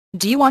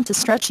Do you want to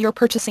stretch your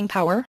purchasing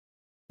power?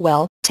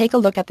 Well, take a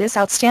look at this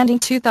outstanding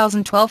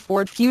 2012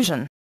 Ford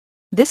Fusion.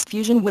 This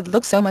Fusion would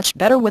look so much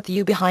better with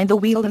you behind the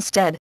wheel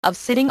instead of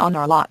sitting on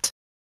our lot.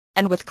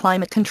 And with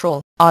climate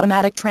control,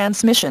 automatic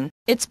transmission,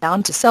 it's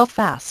bound to sell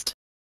fast.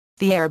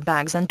 The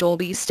airbags and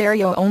Dolby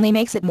stereo only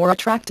makes it more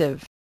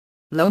attractive.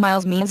 Low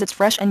miles means it's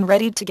fresh and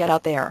ready to get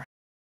out there.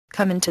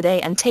 Come in today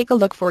and take a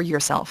look for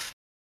yourself.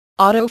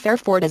 AutoFair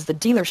Ford is the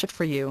dealership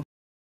for you.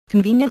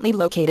 Conveniently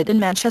located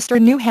in Manchester,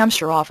 New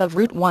Hampshire off of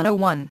Route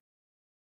 101.